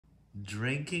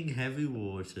Drinking heavy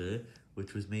water,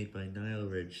 which was made by Nile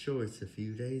Red Shorts a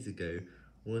few days ago,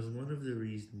 was one of the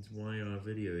reasons why our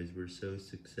videos were so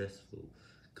successful,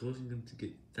 causing them to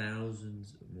get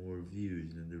thousands more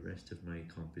views than the rest of my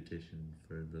competition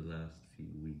for the last few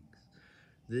weeks.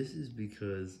 This is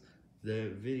because their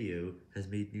video has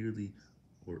made nearly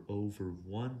or over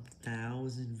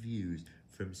 1,000 views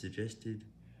from suggested,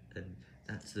 and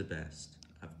that's the best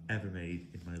I've ever made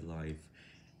in my life.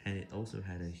 And it also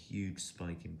had a huge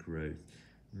spike in growth,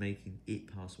 making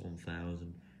it past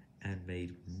 1,000 and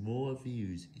made more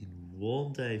views in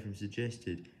one day from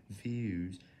suggested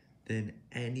views than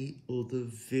any other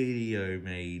video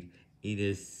made in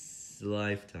a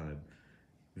lifetime.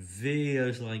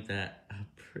 Videos like that are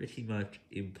pretty much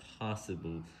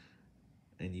impossible,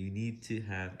 and you need to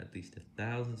have at least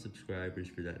 1,000 subscribers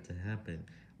for that to happen,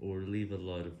 or leave a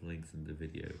lot of links in the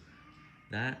video.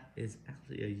 That is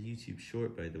actually a YouTube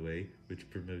short, by the way, which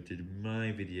promoted my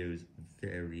videos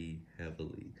very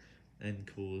heavily and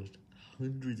caused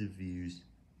hundreds of views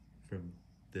from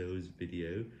those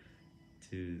videos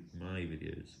to my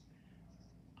videos.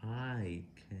 I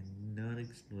cannot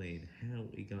explain how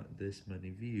we got this many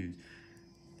views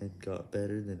and got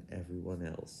better than everyone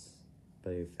else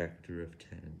by a factor of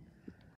 10.